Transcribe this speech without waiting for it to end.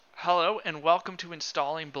Hello and welcome to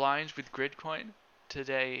Installing Blinds with Gridcoin.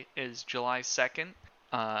 Today is July 2nd,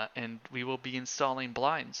 and we will be installing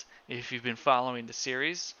blinds. If you've been following the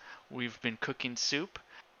series, we've been cooking soup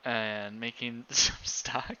and making some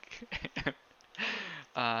stock.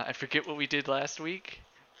 I forget what we did last week,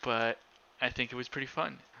 but I think it was pretty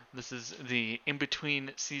fun. This is the in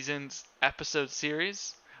between seasons episode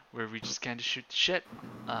series where we just kind of shoot the shit.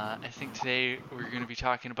 I think today we're going to be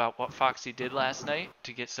talking about what Foxy did last night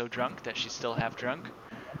to get so drunk that she's still half drunk.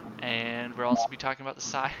 And we'll also be talking about the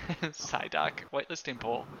SciDoc whitelisting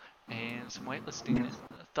poll and some whitelisting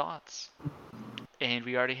thoughts. And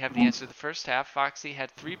we already have the answer to the first half. Foxy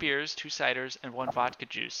had 3 beers, 2 ciders, and 1 vodka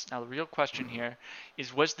juice. Now, the real question here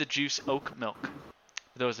is, was the juice oat milk?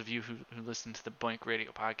 Those of you who listen to the Boink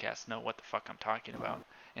Radio podcast know what the fuck I'm talking about.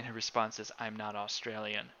 And her response is, I'm not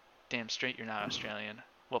Australian. Damn straight you're not Australian.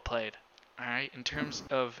 Well played. Alright, in terms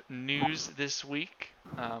of news this week,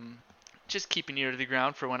 just keep an ear to the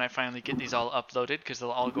ground for when I finally get these all uploaded, because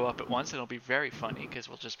they'll all go up at once. It'll be very funny, because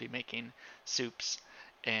we'll just be making soups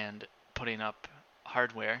and putting up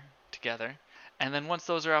hardware together. And then once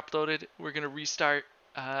those are uploaded, we're going to restart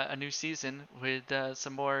a new season with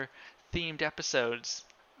some more themed episodes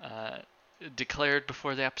declared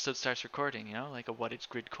before the episode starts recording, like a what is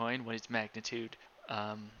Gridcoin, what is magnitude,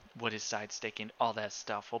 what is side staking, all that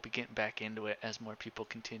stuff. We'll be getting back into it as more people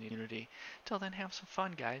continue Unity. Till then, have some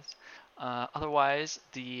fun, guys. Otherwise,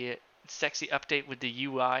 the sexy update with the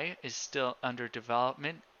UI is still under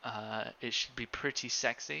development. It should be pretty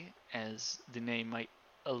sexy, as the name might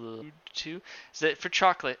allude to. Is that for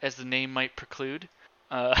chocolate, as the name might preclude?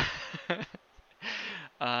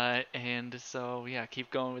 And so, yeah,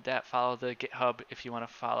 keep going with that. Follow the GitHub if you want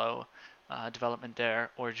to follow development there,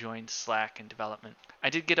 or join Slack and development. I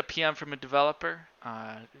did get a PM from a developer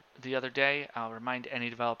the other day. I'll remind any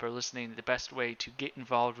developer listening, the best way to get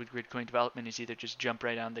involved with Gridcoin development is either just jump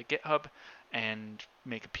right on the GitHub and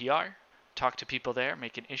make a PR, talk to people there,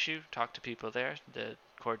 make an issue, talk to people there. The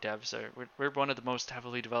core devs we're one of the most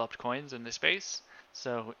heavily developed coins in the space.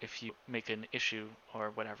 So if you make an issue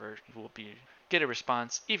or whatever, you will get a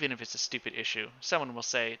response, even if it's a stupid issue. Someone will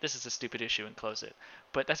say, this is a stupid issue, and close it.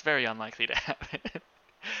 But that's very unlikely to happen.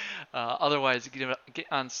 Otherwise, get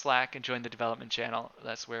on Slack and join the development channel.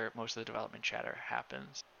 That's where most of the development chatter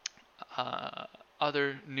happens.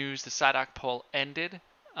 Other news, the SciDoc poll ended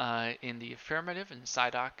in the affirmative, and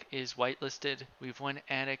SciDoc is whitelisted. We have one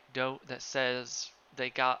anecdote that says they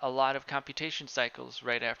got a lot of computation cycles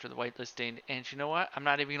right after the whitelisting, and you know what? I'm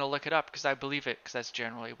not even going to look it up because I believe it, because that's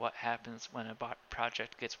generally what happens when a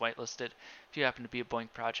project gets whitelisted. If you happen to be a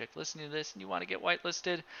Boink project listening to this and you want to get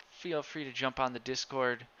whitelisted, feel free to jump on the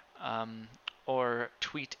Discord or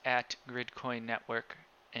tweet at Gridcoin Network,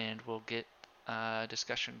 and we'll get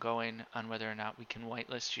discussion going on whether or not we can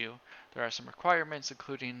whitelist you. There are some requirements,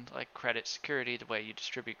 including like credit security, the way you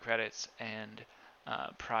distribute credits, and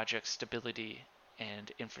project stability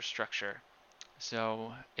and infrastructure.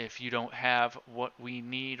 So if you don't have what we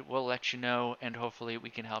need, we'll let you know, and hopefully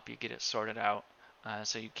we can help you get it sorted out.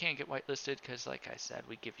 So you can't get whitelisted because, like I said,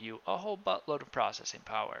 we give you a whole buttload of processing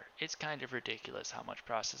power. It's kind of ridiculous how much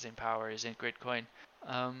processing power is in Gridcoin.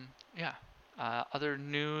 Other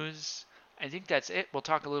news, I think that's it. We'll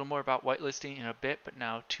talk a little more about whitelisting in a bit, but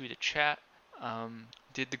now to the chat.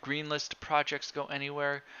 Did the greenlist projects go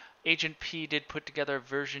anywhere? Agent P did put together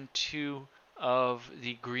version 2 of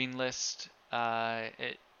the greenlist.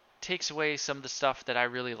 It takes away some of the stuff that I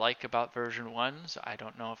really like about version 1, so I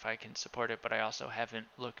don't know if I can support it, but I also haven't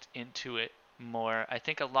looked into it more. I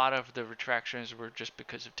think a lot of the retractions were just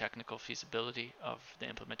because of technical feasibility of the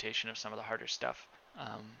implementation of some of the harder stuff.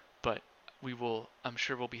 But I'm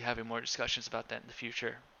sure we'll be having more discussions about that in the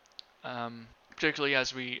future, particularly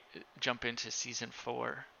as we jump into season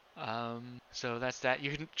 4. So that's that.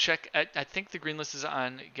 You can check, I think the greenlist is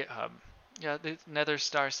on GitHub. Yeah, the Nether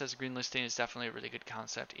Star says greenlisting is definitely a really good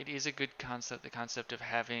concept. It is a good concept. The concept of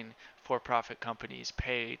having for-profit companies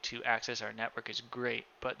pay to access our network is great,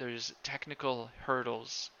 but there's technical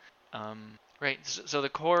hurdles. Right, so the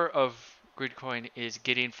core of Gridcoin is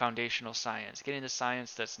getting foundational science, getting the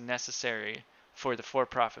science that's necessary for the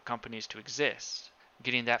for-profit companies to exist,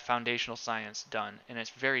 getting that foundational science done. And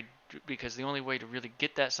it's because the only way to really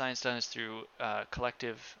get that science done is through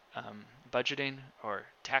collective budgeting or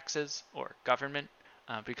taxes or government,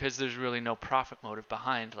 because there's really no profit motive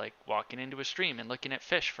behind like walking into a stream and looking at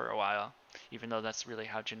fish for a while, even though that's really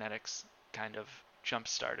how genetics kind of jump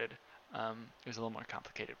started. It was a little more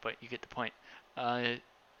complicated, but you get the point.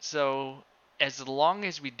 So as long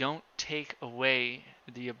as we don't take away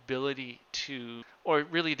the ability or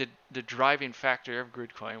really the driving factor of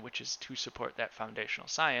Gridcoin, which is to support that foundational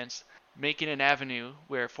science, making an avenue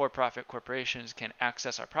where for-profit corporations can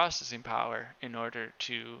access our processing power in order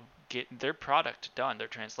to get their product done, their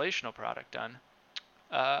translational product done,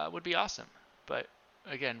 would be awesome. But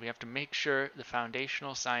again, we have to make sure the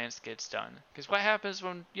foundational science gets done. Because what happens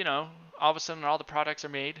when, all of a sudden all the products are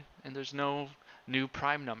made and there's no new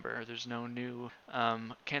prime number, there's no new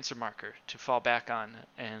cancer marker to fall back on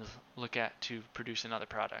and look at to produce another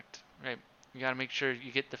product, right? You got to make sure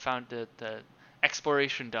you get the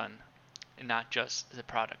exploration done and not just the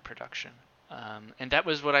product production. And that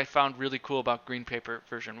was what I found really cool about Greenpaper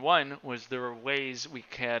version 1 was there were ways we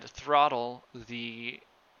could throttle the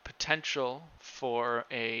potential for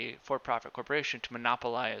a for-profit corporation to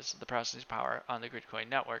monopolize the processing power on the Gridcoin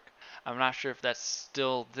network. I'm not sure if that's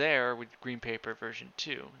still there with Greenpaper version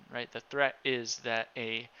 2, right? The threat is that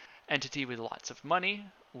a entity with lots of money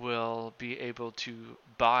will be able to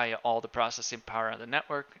buy all the processing power on the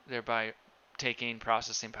network, thereby taking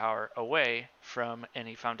processing power away from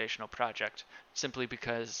any foundational project simply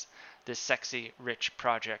because this sexy, rich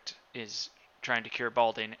project is trying to cure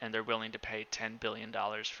balding and they're willing to pay $10 billion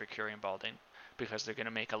for curing balding because they're going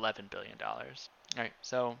to make $11 billion. All right,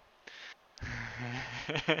 so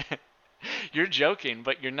you're joking,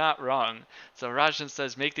 but you're not wrong. So Rajan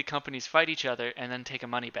says, make the companies fight each other and then take a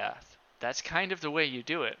money bath. That's kind of the way you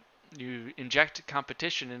do it. You inject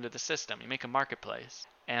competition into the system. You make a marketplace.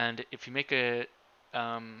 And if you make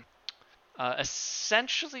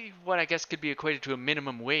essentially what I guess could be equated to a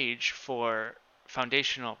minimum wage for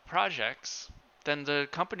foundational projects, then the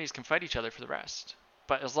companies can fight each other for the rest.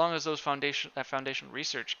 But as long as that foundational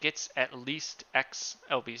research gets at least X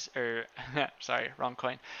LBs, or sorry, wrong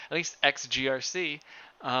coin, at least X GRC,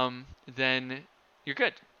 then you're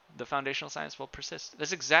good. The foundational science will persist.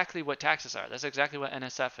 That's exactly what taxes are. That's exactly what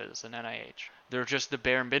NSF is and NIH. They're just the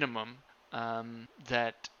bare minimum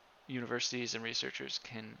that universities and researchers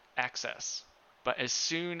can access. But as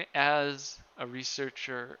soon as a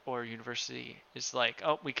researcher or university is like,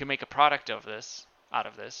 oh, we can make a product out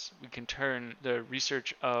of this, we can turn the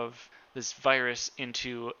research of this virus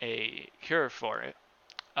into a cure for it,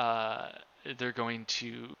 they're going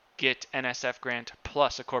to get NSF grant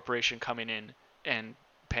plus a corporation coming in and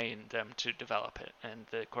paying them to develop it, and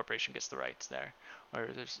the corporation gets the rights there. Or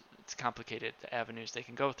it's complicated, the avenues they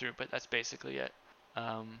can go through, but that's basically it.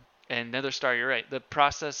 And Nether Star, you're right. The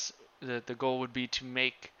process, the goal would be to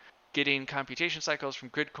make getting computation cycles from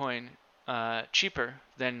Gridcoin cheaper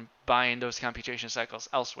than buying those computation cycles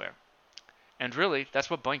elsewhere. And really, that's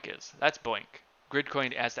what BOINC is. That's BOINC.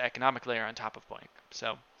 Gridcoin as the economic layer on top of BOINC.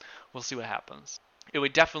 So we'll see what happens. It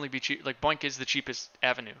would definitely be cheap. Like BOINC is the cheapest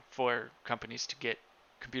avenue for companies to get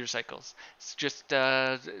computer cycles. It's just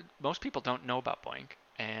most people don't know about BOINC.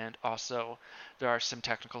 And also, there are some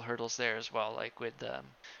technical hurdles there as well, like with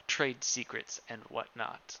trade secrets and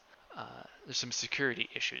whatnot. There's some security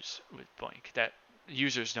issues with BOINC that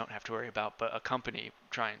users don't have to worry about, but a company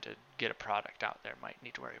trying to get a product out there might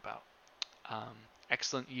need to worry about.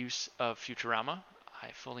 Excellent use of Futurama.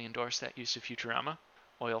 I fully endorse that use of Futurama.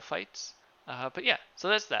 Oil fights. But yeah, so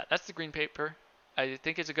that's that. That's the green paper. I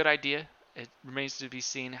think it's a good idea. It remains to be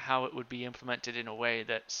seen how it would be implemented in a way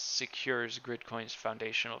that secures Gridcoin's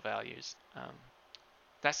foundational values.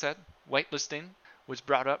 That said, whitelisting was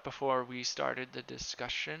brought up before we started the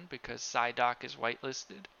discussion because SciDoc is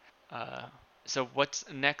whitelisted. So what's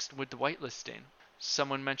next with the whitelisting?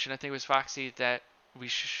 Someone mentioned, I think it was Foxy, that we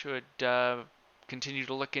should continue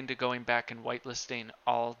to look into going back and whitelisting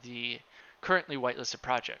all the currently whitelisted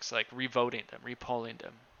projects, like revoting them, repolling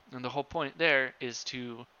them. And the whole point there is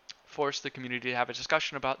to force the community to have a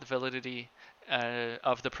discussion about the validity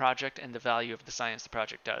of the project and the value of the science the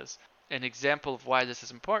project does. An example of why this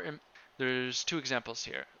is important, there's two examples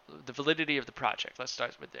here. The validity of the project, let's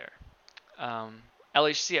start with there.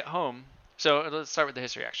 LHC at home, so let's start with the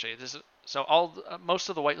history actually. Most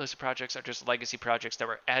of the whitelisted projects are just legacy projects that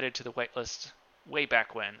were added to the whitelist way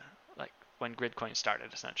back when, like when Gridcoin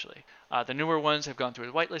started essentially. The newer ones have gone through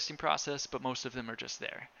the whitelisting process, but most of them are just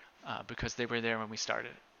there because they were there when we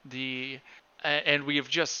started. And we have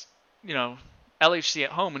just, LHC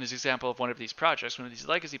at home is an example of one of these projects, one of these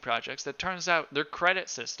legacy projects that turns out their credit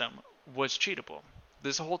system was cheatable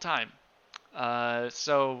this whole time.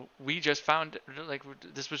 So we just found,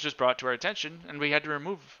 this was just brought to our attention, and we had to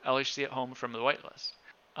remove LHC at home from the whitelist.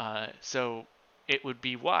 So it would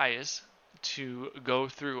be wise to go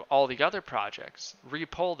through all the other projects,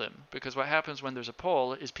 repoll them, because what happens when there's a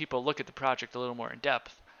poll is people look at the project a little more in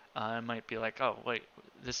depth. It might be like, oh, wait,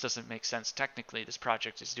 this doesn't make sense technically. This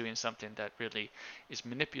project is doing something that really is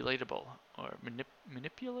manipulatable or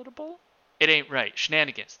manipulatable. It ain't right.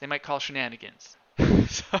 Shenanigans. They might call shenanigans.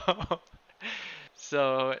 so,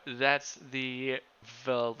 so that's the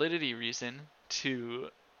validity reason to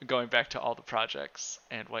going back to all the projects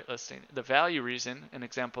and whitelisting. The value reason, an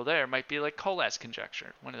example there, might be like Colas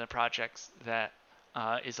conjecture, one of the projects that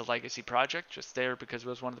is a legacy project, just there because it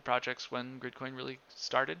was one of the projects when Gridcoin really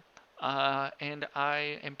started. And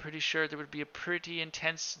I am pretty sure there would be a pretty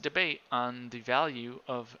intense debate on the value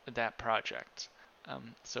of that project.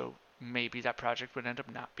 So maybe that project would end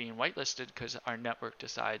up not being whitelisted because our network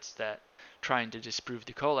decides that trying to disprove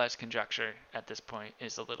the Colas conjecture at this point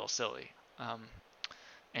is a little silly.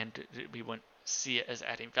 And we wouldn't see it as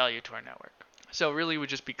adding value to our network. So really would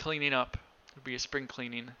just be cleaning up, it would be a spring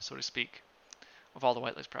cleaning, so to speak, of all the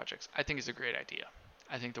whitelist projects. I think it's a great idea.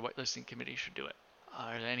 I think the whitelisting committee should do it.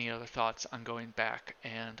 Are there any other thoughts on going back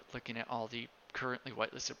and looking at all the currently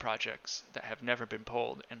whitelisted projects that have never been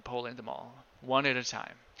polled and polling them all one at a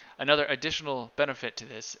time? Another additional benefit to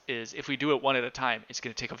this is if we do it one at a time, it's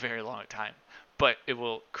going to take a very long time, but it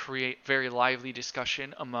will create very lively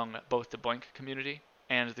discussion among both the BOINC community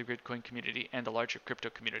and the Gridcoin community and the larger crypto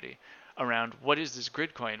community around what is this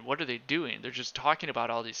Gridcoin? What are they doing? They're just talking about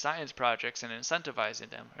all these science projects and incentivizing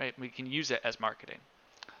them, right? We can use it as marketing.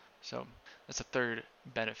 So that's a third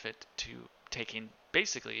benefit to taking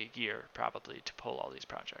basically a year probably to pull all these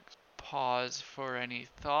projects. Pause for any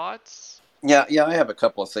thoughts? Yeah, I have a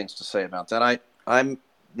couple of things to say about that. I'm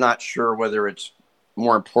not sure whether it's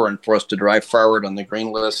more important for us to drive forward on the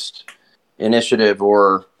green list initiative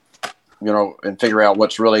or and figure out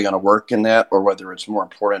what's really going to work in that, or whether it's more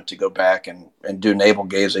important to go back and do navel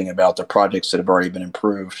gazing about the projects that have already been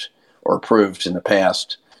improved or approved in the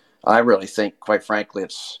past. I really think, quite frankly,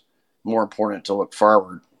 it's more important to look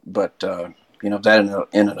forward, but that in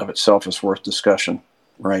and of itself is worth discussion,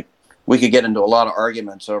 right? We could get into a lot of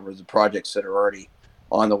arguments over the projects that are already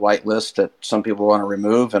on the white list that some people want to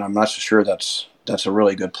remove, and I'm not so sure that's a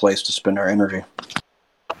really good place to spend our energy.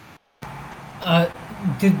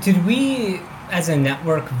 Did we, as a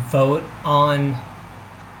network, vote on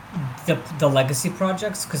the legacy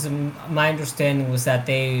projects? Because my understanding was that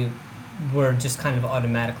they were just kind of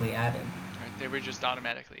automatically added. Right, they were just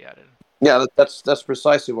automatically added. Yeah, that's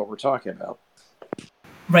precisely what we're talking about.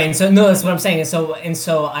 Right, and so no, that's what I'm saying. And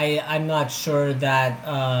so I'm not sure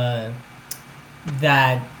that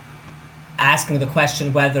that asking the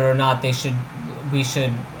question whether or not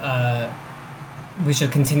we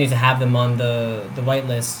should continue to have them on the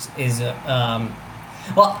whitelist is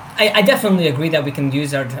well, I definitely agree that we can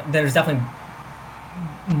use there's definitely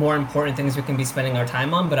more important things we can be spending our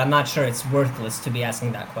time on, but I'm not sure it's worthless to be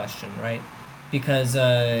asking that question, right? Because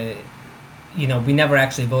we never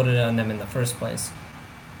actually voted on them in the first place.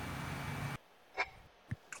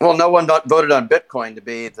 Well, no one voted on Bitcoin to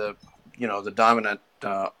be the dominant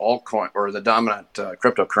altcoin or the dominant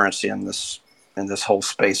cryptocurrency in this whole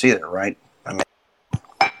space either, right? I mean,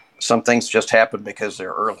 some things just happen because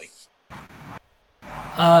they're early.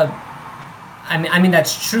 I mean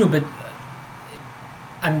that's true, but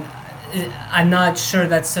I'm not sure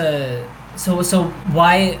that's so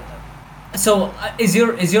why. So is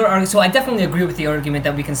your argument? So I definitely agree with the argument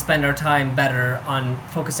that we can spend our time better on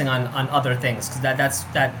focusing on other things, because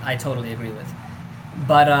that I totally agree with.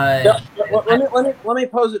 But let me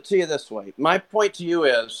pose it to you this way. My point to you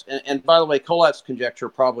is, and by the way, Colette's conjecture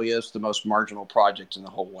probably is the most marginal project in the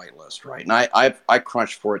whole whitelist, right? And I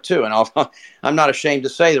crunched for it too, and I'm not ashamed to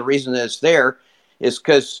say the reason that it's there is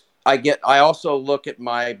because I also look at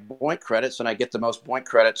my BOINC credits, and I get the most BOINC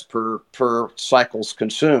credits per cycles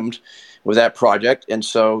consumed with that project. And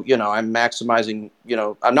so, I'm maximizing,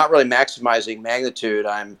 I'm not really maximizing magnitude.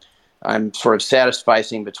 I'm sort of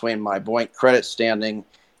satisficing between my BOINC credit standing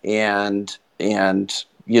and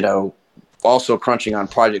also crunching on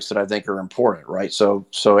projects that I think are important, right? So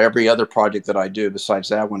every other project that I do besides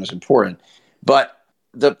that one is important. But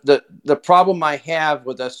the problem I have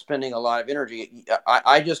with us spending a lot of energy,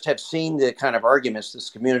 I just have seen the kind of arguments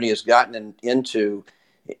this community has gotten into,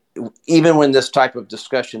 even when this type of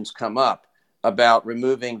discussions come up about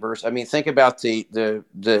removing versus. I mean, think about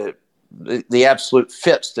the absolute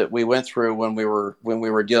fits that we went through when we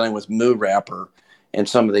were dealing with Moo Wrapper and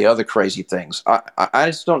some of the other crazy things. I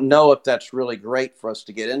just don't know if that's really great for us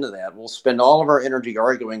to get into that. We'll spend all of our energy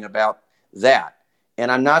arguing about that. And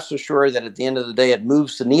I'm not so sure that at the end of the day, it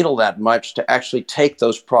moves the needle that much to actually take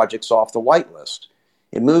those projects off the whitelist.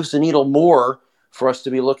 It moves the needle more for us to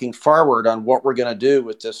be looking forward on what we're going to do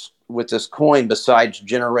with this coin besides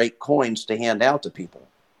generate coins to hand out to people,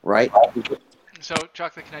 right? So,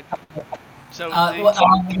 Chocolate, can I? So,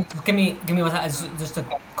 give me just a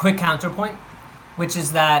quick counterpoint, which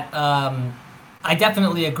is that I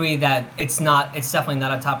definitely agree that it's definitely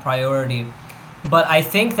not a top priority. But I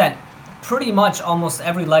think that pretty much almost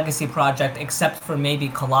every legacy project, except for maybe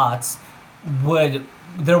Colot's, would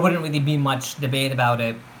there wouldn't really be much debate about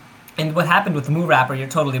it. And what happened with Moo Rapper, you're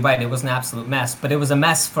totally right. It was an absolute mess, but it was a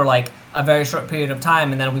mess for like a very short period of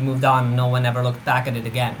time, and then we moved on, and no one ever looked back at it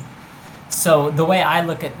again. So the way I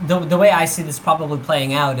look at the way I see this probably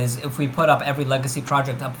playing out is if we put up every legacy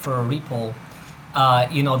project up for a repoll,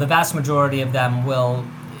 the vast majority of them will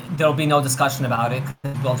there'll be no discussion about it.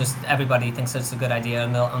 We'll just everybody thinks it's a good idea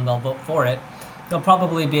and they'll vote for it. There'll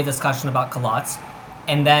probably be a discussion about Kalotz,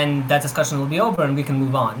 and then that discussion will be over and we can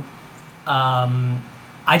move on. Um,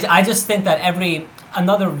 I just think that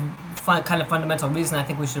another kind of fundamental reason I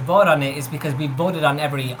think we should vote on it is because we voted on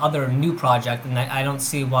every other new project, and I don't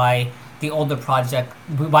see why we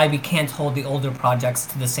can't hold the older projects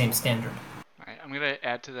to the same standard. All right, I'm going to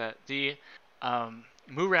add to that. The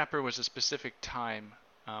Moo Rapper was a specific time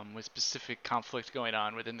with specific conflict going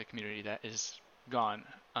on within the community that is gone.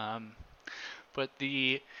 But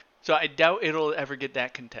the so I doubt it'll ever get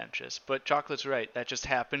that contentious. But Chocolate's right. That just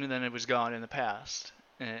happened and then it was gone in the past,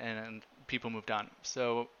 and people moved on.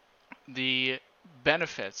 So the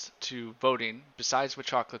benefits to voting, besides what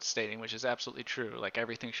Chocolate's stating, which is absolutely true, like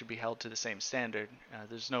everything should be held to the same standard.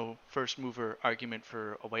 There's no first mover argument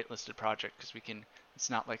for a whitelisted project because it's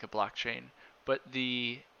not like a blockchain. But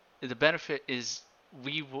the benefit is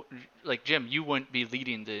like Jim, you wouldn't be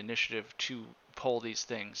leading the initiative to poll these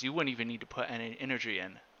things. You wouldn't even need to put any energy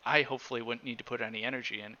in. I hopefully wouldn't need to put any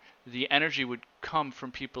energy in. The energy would come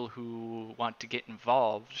from people who want to get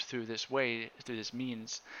involved through this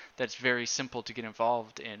means that's very simple to get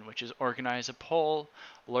involved in, which is organize a poll,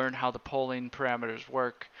 learn how the polling parameters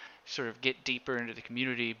work, sort of get deeper into the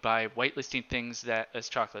community by whitelisting things that, as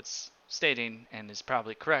Chocolate's stating, and is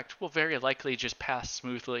probably correct, will very likely just pass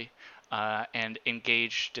smoothly and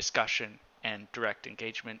engage discussion and direct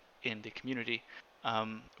engagement in the community.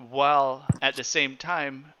 While at the same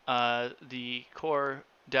time, the core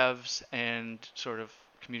devs and sort of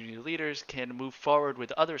community leaders can move forward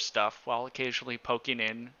with other stuff while occasionally poking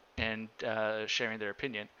in and sharing their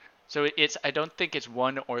opinion. So I don't think it's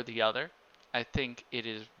one or the other. I think it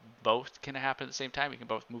is both can happen at the same time. We can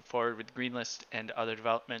both move forward with Greenlist and other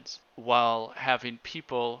developments while having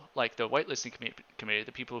people like the whitelisting committee,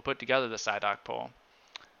 the people who put together the SciDoc poll,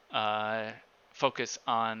 focus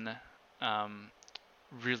on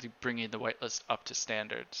really bringing the whitelist up to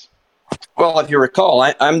standards. Well, if you recall,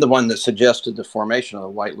 I'm the one that suggested the formation of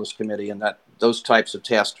the whitelist committee, and that those types of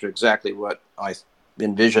tasks are exactly what I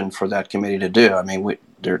envisioned for that committee to do. I mean,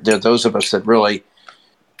 there are those of us that really,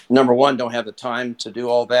 number one, don't have the time to do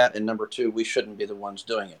all that, and number two, we shouldn't be the ones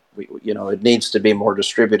doing it. It needs to be more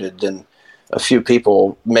distributed than a few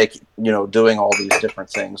people doing all these different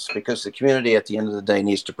things, because the community at the end of the day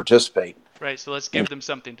needs to participate. Right. So let's give them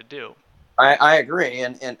something to do. I agree,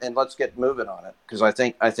 and let's get moving on it, because I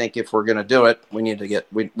think if we're going to do it, we need to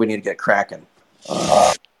get cracking.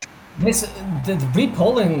 The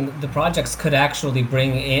repolling the projects could actually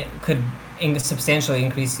substantially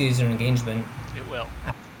increase user engagement. It will.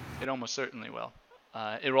 It almost certainly will.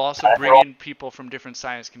 It will also bring in people from different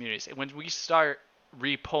science communities. When we start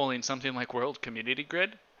repolling something like World Community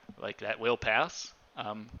Grid, like that will pass,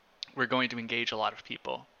 we're going to engage a lot of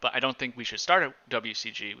people. But I don't think we should start at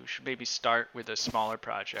WCG. We should maybe start with a smaller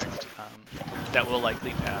project that will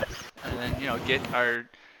likely pass, and then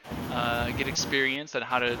get experience on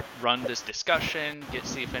how to run this discussion.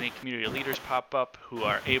 See if any community leaders pop up who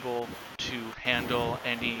are able to handle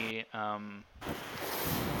any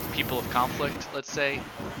people of conflict, let's say,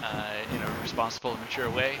 in a responsible and mature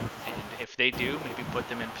way. And if they do, maybe put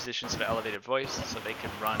them in positions of elevated voice so they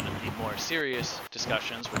can run the more serious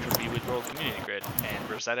discussions, which would be with World Community Grid and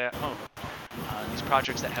Rosetta at Home. These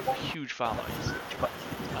projects that have huge followings.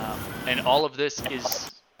 And all of this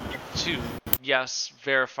is to, yes,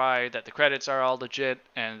 verify that the credits are all legit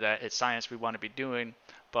and that it's science we want to be doing,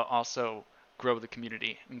 but also grow the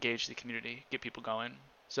community, engage the community, get people going.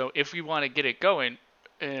 So if we want to get it going,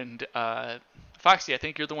 and Foxy, I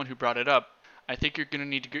think you're the one who brought it up. I think you're going to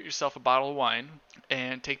need to get yourself a bottle of wine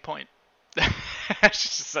and take point. She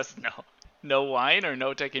just says no. No wine or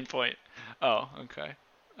no taking point? Oh, okay.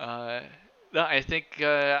 No, I think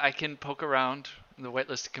I can poke around the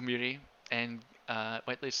whitelisting community and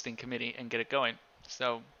whitelisting committee and get it going.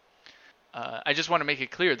 So I just want to make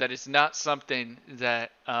it clear that it's not something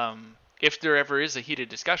that if there ever is a heated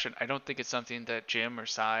discussion, I don't think it's something that Jim or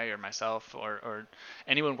Cy or myself or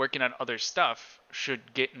anyone working on other stuff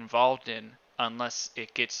should get involved in unless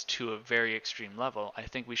it gets to a very extreme level. I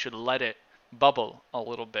think we should let it bubble a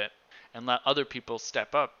little bit and let other people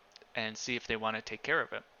step up and see if they want to take care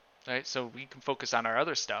of it, right? So we can focus on our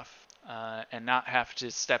other stuff and not have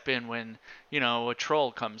to step in when, a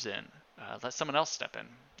troll comes in. Let someone else step in.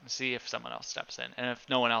 See if someone else steps in, and if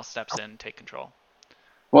no one else steps in, take control.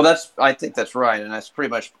 Well, I think that's right, and that's pretty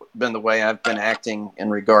much been the way I've been acting in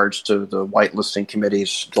regards to the whitelisting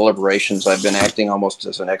committee's deliberations. I've been acting almost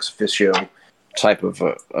as an ex officio type of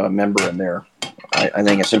a member in there. I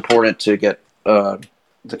think it's important to get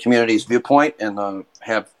the community's viewpoint and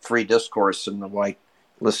have free discourse in the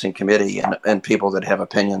whitelisting committee and people that have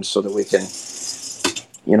opinions, so that we can,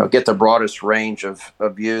 get the broadest range of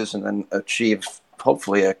views and then achieve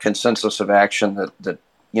hopefully a consensus of action that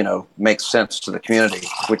makes sense to the community,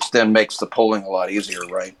 which then makes the polling a lot easier,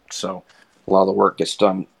 right? So a lot of the work gets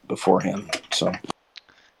done beforehand. So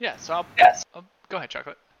yeah, so I'll go ahead,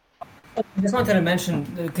 Chocolate. I just wanted to mention,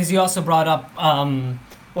 because you also brought up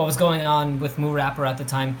what was going on with Moo Rapper at the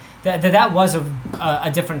time, that was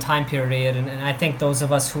a different time period, and I think those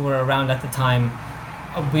of us who were around at the time,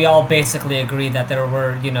 we all basically agree that there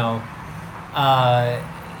were,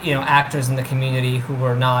 actors in the community who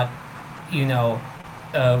were not,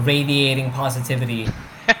 radiating positivity.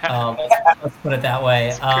 Let's put it that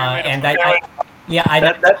way. And that's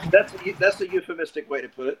a euphemistic way to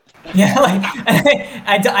put it. Yeah, like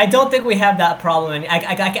I don't think we have that problem, and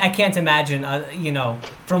I can't imagine,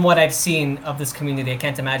 from what I've seen of this community, I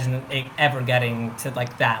can't imagine it ever getting to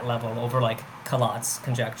like that level over like Kalat's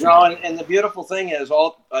conjecture. No, and the beautiful thing is,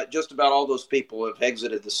 just about all those people have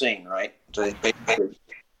exited the scene, right? They basically,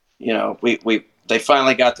 they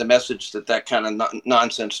finally got the message that kind of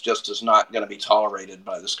nonsense just is not going to be tolerated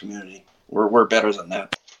by this community. We're better than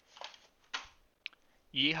that.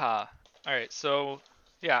 Yeehaw. All right, so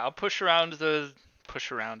yeah, I'll push around is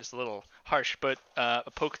a little harsh, but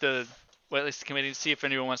poke the whitelist committee to see if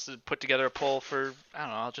anyone wants to put together a poll for, I don't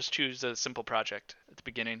know, I'll just choose a simple project at the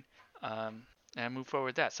beginning and move forward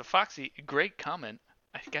with that. So Foxy, great comment.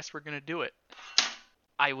 I guess we're going to do it.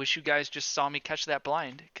 I wish you guys just saw me catch that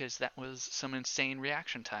blind, because that was some insane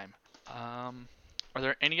reaction time. Are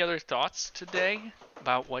there any other thoughts today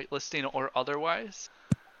about whitelisting or otherwise?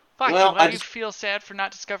 Foxy, why do you feel sad for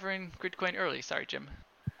not discovering Gridcoin early? Sorry, Jim.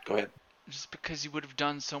 Go ahead. Just because you would have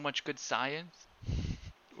done so much good science?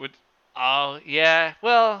 Oh, yeah.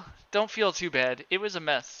 Well, don't feel too bad. It was a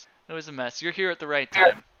mess. You're here at the right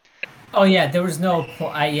time. Oh, yeah, there was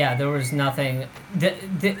there was nothing.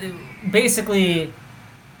 Basically,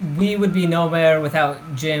 we would be nowhere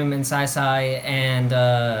without Jim and Sai,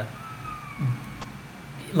 and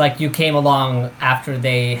like you came along after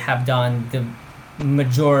they have done the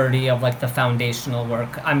majority of like the foundational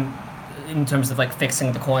work. In terms of like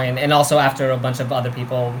fixing the coin, and also after a bunch of other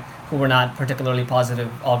people who were not particularly positive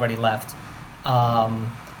already left.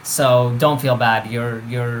 So don't feel bad.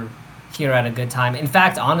 You're here at a good time. In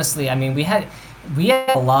fact, honestly, I mean, we had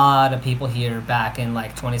a lot of people here back in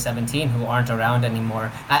like 2017 who aren't around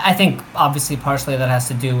anymore. I think obviously partially that has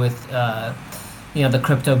to do with the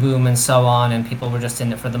crypto boom and so on, and people were just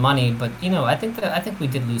in it for the money. But I think we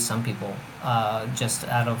did lose some people just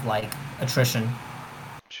out of like attrition.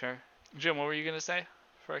 Sure. Jim, what were you gonna say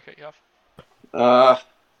before I cut you off?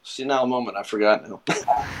 Senile moment. I forgot now.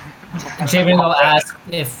 J-Ringo asked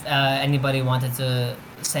if anybody wanted to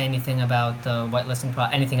say anything about the whitelisting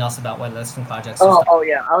anything else about whitelisting projects. Oh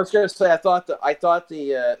yeah, I was going to say I thought the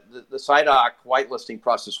SIDOC whitelisting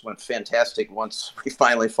process went fantastic once we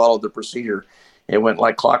finally followed the procedure. It went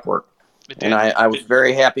like clockwork, and I was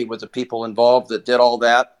very happy with the people involved that did all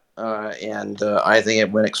that, and I think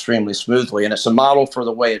it went extremely smoothly, and it's a model for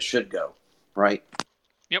the way it should go, right?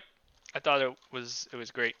 Yep, I thought it was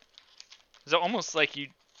great. It was almost like you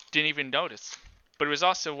didn't even notice, but it was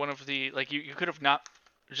also one of the, like, you could have not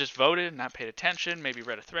just voted, not paid attention, maybe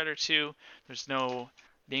read a thread or two. There's no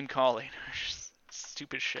name calling or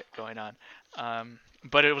stupid shit going on.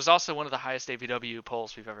 But it was also one of the highest AVW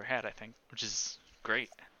polls we've ever had, I think, which is great.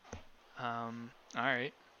 All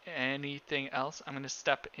right. Anything else? I'm going to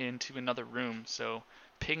step into another room, so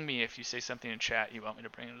ping me if you say something in chat you want me to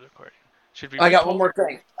bring into the recording. I got one more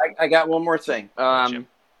thing. I got one more thing.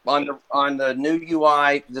 On the new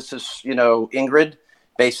UI, this is, Ingrid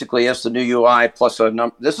basically is the new UI plus a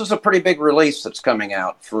number. This is a pretty big release that's coming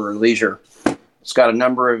out for leisure. It's got a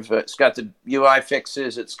number of, it's got the UI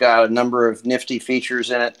fixes. It's got a number of nifty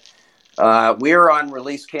features in it. We're on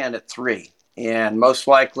release candidate 3, and most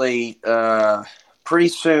likely pretty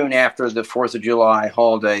soon after the 4th of July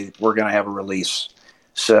holiday, we're going to have a release.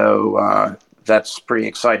 So that's pretty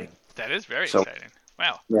exciting. That is very exciting.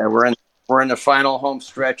 Wow. Yeah, we're in the final home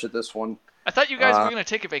stretch of this one. I thought you guys were going to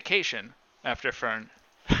take a vacation after Fern.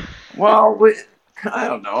 Well, I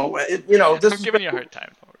don't know. I'm giving you a hard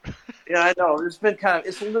time. Yeah, I know. It's been kind of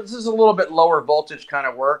this is a little bit lower voltage kind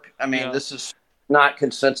of work. I mean, Yeah, this is not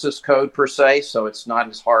consensus code per se, so it's not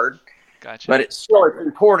as hard, gotcha. but it's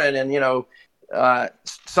important. And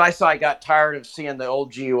SciSci got tired of seeing the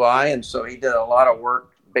old GUI, and so he did a lot of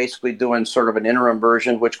work, basically doing sort of an interim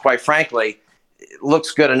version, which, quite frankly,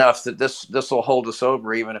 looks good enough that this will hold us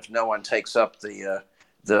over, even if no one takes up the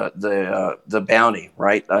bounty,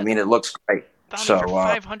 right? I mean, it looks great. Bounty for So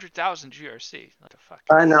 500,000 GRC. What the fuck?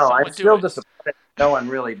 I know. I'm Someone do still it. disappointed no one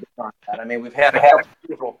really did on that. I mean, we've had a couple of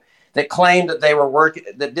people that claimed that they were working,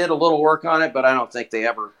 that did a little work on it, but I don't think they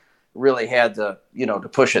ever really had to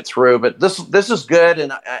push it through. But this is good,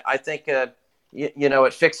 and I think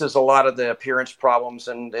it fixes a lot of the appearance problems,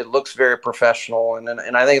 and it looks very professional, and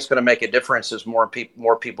I think it's going to make a difference as more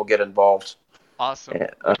people get involved. Awesome.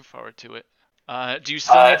 Uh, Looking forward to it. Do you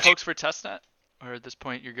still need folks for testnet, or at this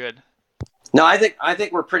point you're good? No, I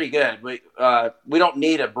think we're pretty good. We don't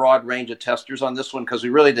need a broad range of testers on this one because we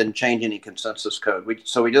really didn't change any consensus code.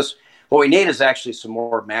 What we need is actually some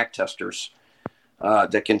more Mac testers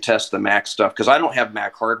that can test the Mac stuff, because I don't have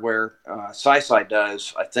Mac hardware. SciSci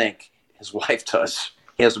does. I think his wife does.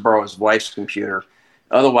 He has to borrow his wife's computer.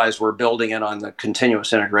 Otherwise, we're building it on the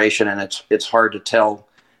continuous integration, and it's hard to tell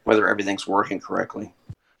whether everything's working correctly.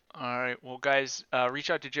 All right. Well, guys, reach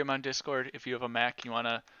out to Jim on Discord if you have a Mac. You want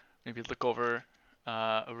to maybe look over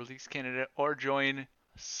a release candidate, or join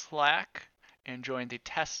Slack and join the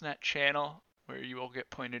testnet channel where you will get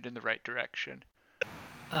pointed in the right direction.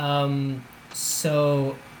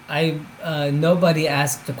 So I nobody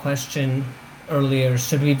asked the question earlier.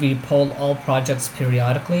 Should we repoll all projects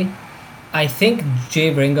periodically? I think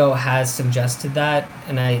Jay Ringo has suggested that,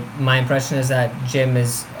 and my impression is that Jim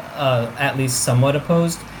is at least somewhat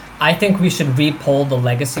opposed. I think we should repoll the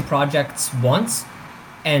legacy projects once,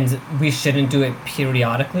 and we shouldn't do it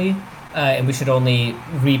periodically. And we should only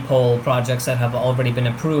repoll projects that have already been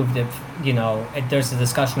approved if there's a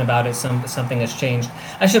discussion about it, something has changed.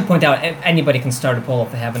 I should point out anybody can start a poll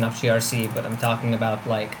if they have enough GRC, but I'm talking about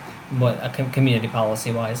like what a community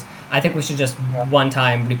policy wise. I think we should just one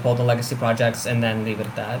time repoll the legacy projects and then leave it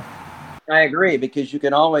at that. I agree, because you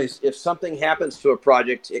can always, if something happens to a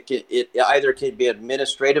project, it either can be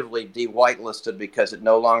administratively de-whitelisted because it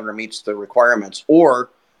no longer meets the requirements,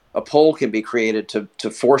 or a poll can be created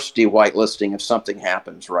to force de-whitelisting if something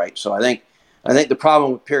happens, right? So I think the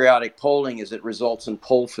problem with periodic polling is it results in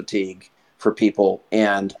poll fatigue for people,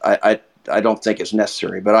 and I don't think it's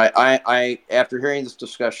necessary. But I after hearing this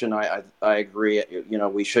discussion, I agree.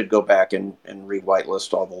 We should go back and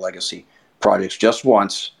re-whitelist all the legacy projects just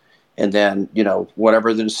once, and then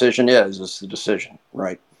whatever the decision is the decision,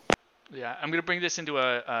 right? Yeah, I'm gonna bring this into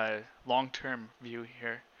a long-term view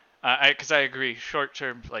here, because I agree.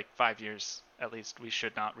 Short-term, like 5 years at least, we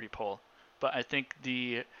should not repoll. But I think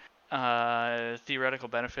the theoretical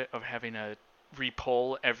benefit of having a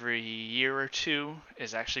repoll every year or two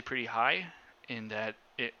is actually pretty high, in that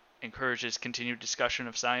it encourages continued discussion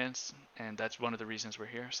of science, and that's one of the reasons we're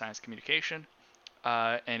here, science communication.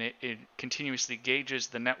 And it continuously gauges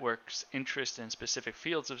the network's interest in specific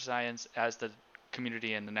fields of science as the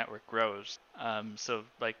community and the network grows. So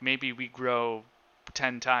like maybe we grow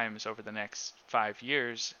 10 times over the next 5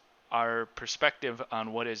 years, our perspective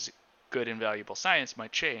on what is good and valuable science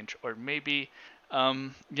might change. Or maybe,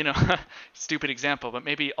 stupid example, but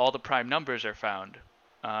maybe all the prime numbers are found.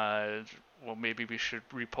 Well, maybe we should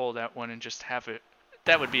repoll that one and just have it.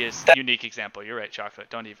 That would be a unique example. You're right, Chocolate.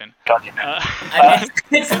 Don't even.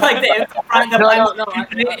 It's like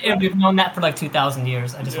we've known that for like 2,000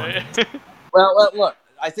 years. I just wanted to. Well, look,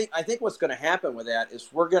 I think what's going to happen with that is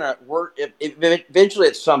eventually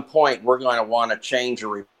at some point we're going to want to change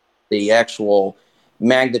the actual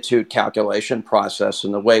magnitude calculation process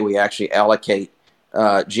and the way we actually allocate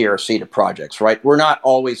GRC to projects. Right? We're not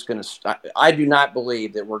always going to. I do not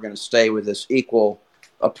believe that we're going to stay with this equal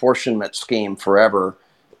apportionment scheme forever.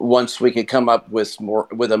 Once we can come up with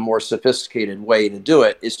a more sophisticated way to do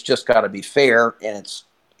it, it's just got to be fair, and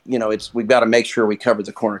we've got to make sure we cover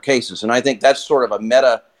the corner cases. And I think that's sort of a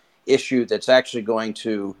meta issue that's actually going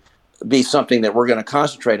to be something that we're going to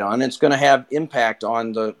concentrate on. And it's going to have impact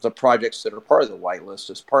on the projects that are part of the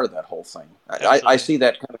whitelist as part of that whole thing. I see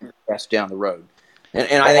that kind of down the road.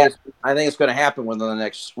 And I think it's going to happen within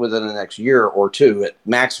the next year or two at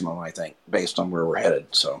maximum, I think, based on where we're headed.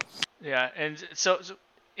 So yeah, and so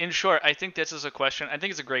in short, I think this is a question. I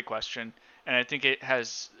think it's a great question, and I think it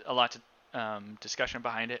has a lot to discussion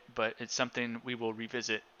behind it, but it's something we will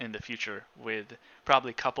revisit in the future, with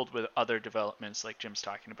probably coupled with other developments like Jim's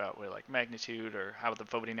talking about, with like magnitude or how the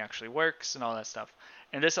voting actually works and all that stuff.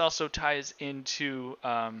 And this also ties into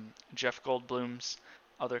Jeff Goldblum's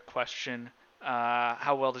other question.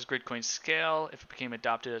 How well does Gridcoin scale? If it became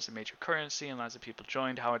adopted as a major currency and lots of people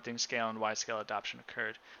joined, how would things scale and why scale adoption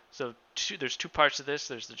occurred? So there's two parts to this.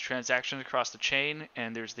 There's the transactions across the chain,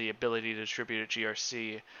 and there's the ability to distribute a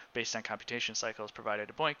GRC based on computation cycles provided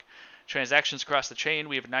to BOINC. Transactions across the chain,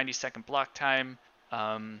 we have a 90-second block time.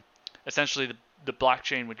 Essentially, the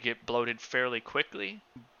blockchain would get bloated fairly quickly,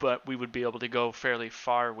 but we would be able to go fairly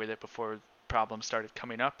far with it before problems started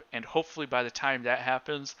coming up, and hopefully by the time that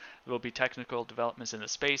happens, there will be technical developments in the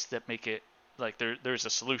space that make it like there's a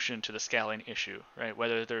solution to the scaling issue, right?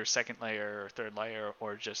 Whether there's second layer or third layer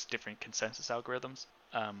or just different consensus algorithms.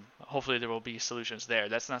 Hopefully there will be solutions there.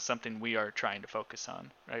 That's not something we are trying to focus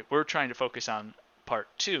on, right? We're trying to focus on part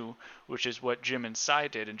 2, which is what Jim and Cy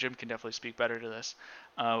did, and Jim can definitely speak better to this.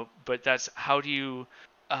 But that's how do you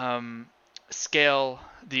scale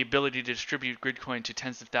the ability to distribute Gridcoin to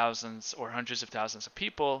tens of thousands or hundreds of thousands of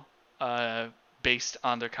people based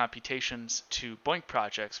on their computations to BOINC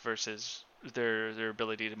projects versus their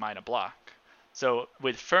ability to mine a block. So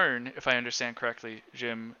with Fern, if I understand correctly,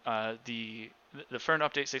 Jim, the Fern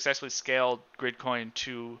update successfully scaled Gridcoin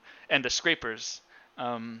to, and the scrapers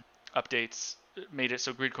updates made it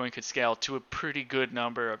so Gridcoin could scale to a pretty good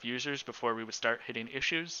number of users before we would start hitting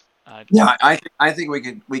issues. Yeah, I think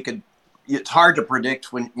we could. It's hard to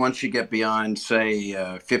predict once you get beyond,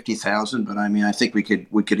 say, 50,000. But I mean, I think we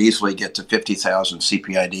could easily get to 50,000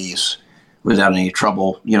 CPIDs without any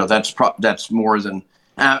trouble. You know, that's more than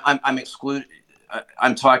I'm excluded.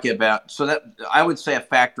 I'm talking about, so that I would say a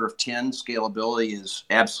factor of 10 scalability is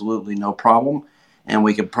absolutely no problem, and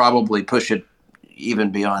we could probably push it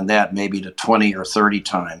even beyond that, maybe to 20 or 30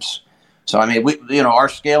 times. So I mean, our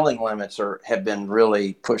scaling limits have been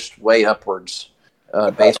really pushed way upwards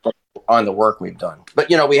based on the work we've done. But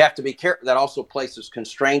we have to be careful. That also places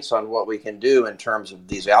constraints on what we can do in terms of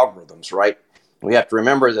these algorithms, right? We have to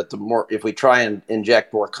remember that if we try and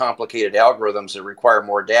inject more complicated algorithms that require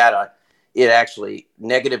more data, it actually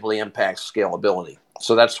negatively impacts scalability.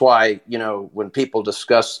 So that's why, when people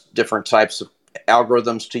discuss different types of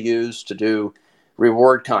algorithms to use to do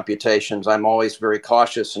reward computations, I'm always very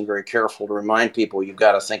cautious and very careful to remind people you've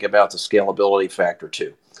got to think about the scalability factor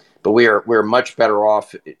too. But we're much better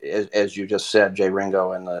off, as you just said, Jay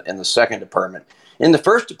Ringo, in the second department. In the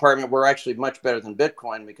first department, we're actually much better than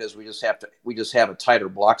Bitcoin because we just have a tighter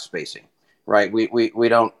block spacing, right? We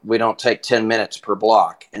don't take 10 minutes per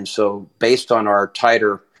block, and so based on our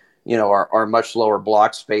tighter, our much lower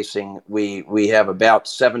block spacing, we have about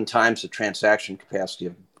 7 times the transaction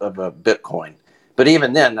capacity of a Bitcoin. But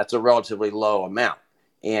even then, that's a relatively low amount,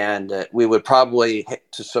 and we would probably,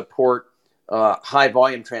 to support high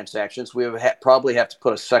volume transactions, we would probably have to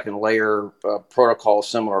put a second layer protocol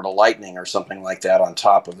similar to Lightning or something like that on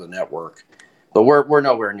top of the network. But we're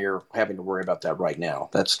nowhere near having to worry about that right now.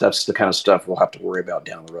 That's the kind of stuff we'll have to worry about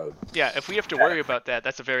down the road. Yeah, if we have to worry about that,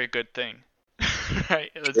 that's a very good thing.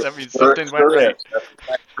 Right? That means something went right.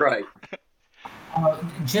 That's right.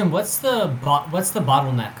 Jim, what's the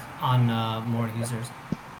bottleneck on more users?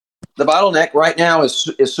 The bottleneck right now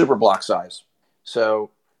is super block size.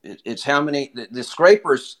 So it's how many the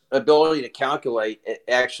scraper's ability to calculate it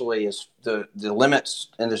actually is the limits,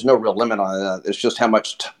 and there's no real limit on that. It's just how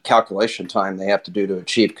much calculation time they have to do to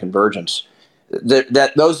achieve convergence.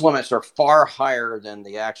 That those limits are far higher than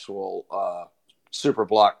the actual super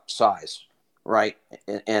block size, right?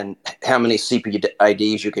 And how many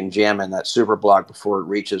CPIDs you can jam in that super block before it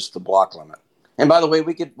reaches the block limit. And by the way,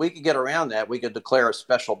 we could get around that. We could declare a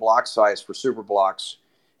special block size for super blocks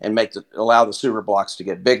and allow the super blocks to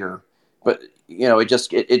get bigger. But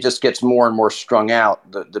it just gets more and more strung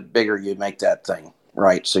out the bigger you make that thing,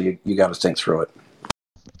 right? So you got to think through it.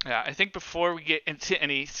 Yeah, I think before we get into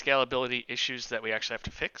any scalability issues that we actually have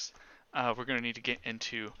to fix, we're going to need to get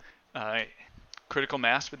into critical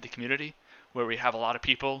mass with the community, where we have a lot of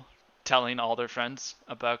people telling all their friends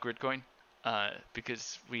about Gridcoin,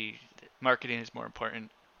 because marketing is more important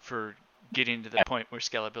for getting to the point where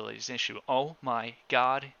scalability is an issue. Oh my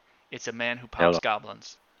God, it's a man who pops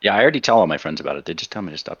goblins. Yeah, I already tell all my friends about it. They just tell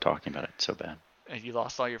me to stop talking about it. It's so bad. And you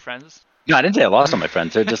lost all your friends? No, I didn't say I lost all my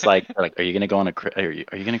friends. They're just like, are you gonna go on a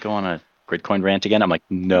Gridcoin rant again? I'm like,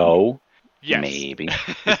 no. Yes. Maybe.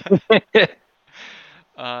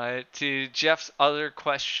 To Jeff's other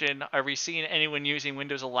question, are we seeing anyone using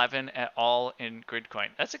Windows 11 at all in Gridcoin?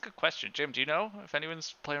 That's a good question. Jim, do you know if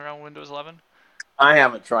anyone's playing around with Windows 11? I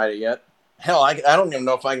haven't tried it yet. Hell, I don't even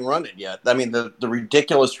know if I can run it yet. I mean, the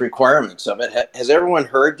ridiculous requirements of it. Has everyone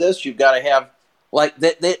heard this? You've got to have,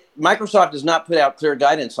 Microsoft does not put out clear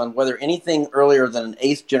guidance on whether anything earlier than an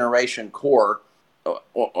 8th generation core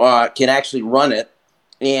can actually run it.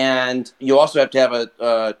 and you also have to have a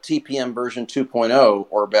TPM version 2.0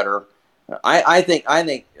 or better. I think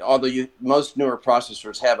although most newer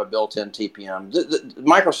processors have a built-in TPM,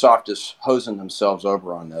 Microsoft is hosing themselves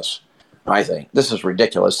over on this. I think this is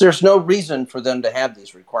ridiculous. There's no reason for them to have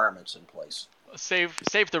these requirements in place. Save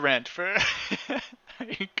the rent for.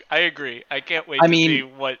 I agree. I can't wait to see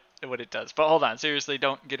what it does. But hold on, seriously,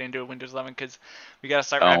 don't get into Windows 11 because we got to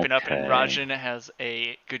start wrapping up. And Rajan has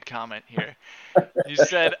a good comment here. You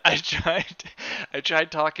said I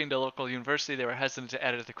tried talking to a local university. They were hesitant to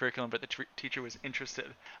add it to the curriculum, but the teacher was interested.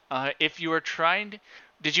 If you are trying,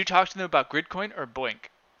 did you talk to them about Gridcoin or Boink?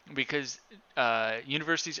 Because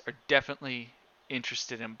universities are definitely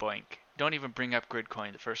interested in Boink. Don't even bring up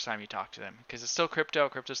Gridcoin the first time you talk to them because it's still crypto.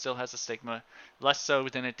 Crypto still has a stigma, less so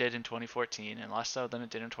than it did in 2014 and less so than it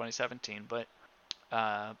did in 2017. But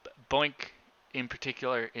Boink in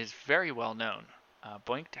particular is very well known.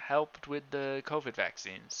 Boink helped with the COVID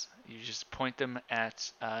vaccines. You just point them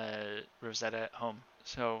at Rosetta at home.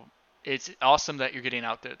 So it's awesome that you're getting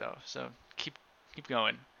out there though. So keep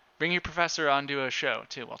going. Bring your professor onto a show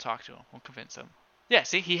too. We'll talk to him. We'll convince him. Yeah,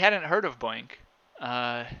 see, he hadn't heard of Boink.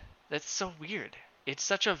 That's so weird. It's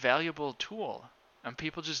such a valuable tool, and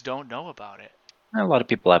people just don't know about it. A lot of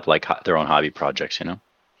people have like their own hobby projects, you know.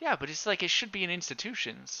 Yeah, but it's like it should be in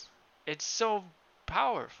institutions. It's so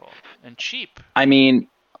powerful and cheap. I mean,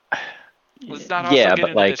 let's not also get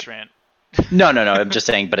into like, this rant. No. I'm just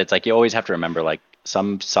saying, but it's like you always have to remember, like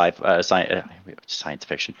some science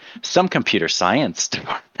fiction, some computer science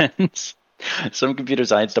departments. Some computer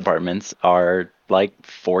science departments are like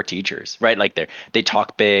 4 teachers, right? Like they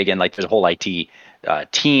talk big and like there's a whole IT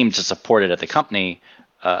team to support it at the company.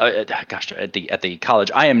 At the college.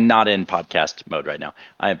 I am not in podcast mode right now.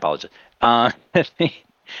 I apologize.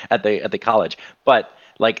 At the college, but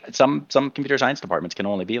like some computer science departments can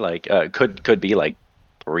only be like could be like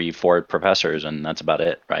 3-4 professors, and that's about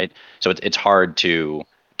it, right? So it's hard to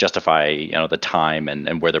justify the time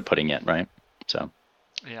and where they're putting it, right? So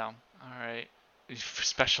yeah. All right. You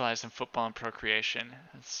specialize in football and procreation.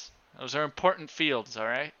 Those are important fields, all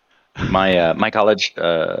right? My college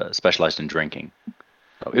specialized in drinking.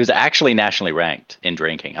 It was actually nationally ranked in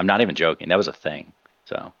drinking. I'm not even joking. That was a thing.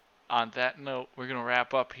 So on that note, we're going to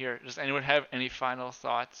wrap up here. Does anyone have any final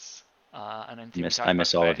thoughts on anything? I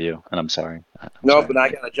miss all of you, and I'm sorry. But I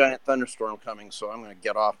got a giant thunderstorm coming, so I'm going to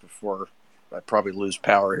get off before I probably lose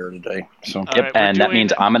power here today. So yep, and that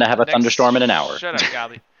means I'm going to have a thunderstorm in an hour. Shut up,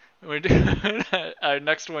 Golly. We're doing our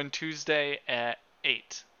next one Tuesday at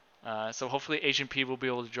 8. So hopefully Agent P will be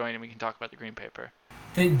able to join and we can talk about the green paper.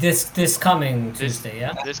 This coming Tuesday,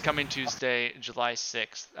 yeah? This coming Tuesday, July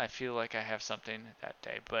 6th. I feel like I have something that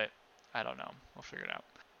day, but I don't know. We'll figure it out.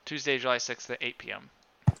 Tuesday, July 6th at 8 p.m.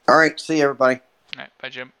 All right. See you, everybody. All right. Bye,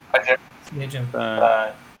 Jim. See you, Jim. All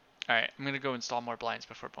right. I'm going to go install more blinds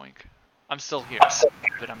before Boink. I'm still here,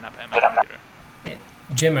 but I'm not at my computer. Yeah.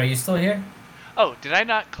 Jim, are you still here? Oh, did I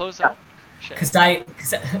not close out? Because I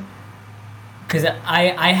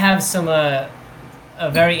have some a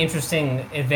very interesting advantage.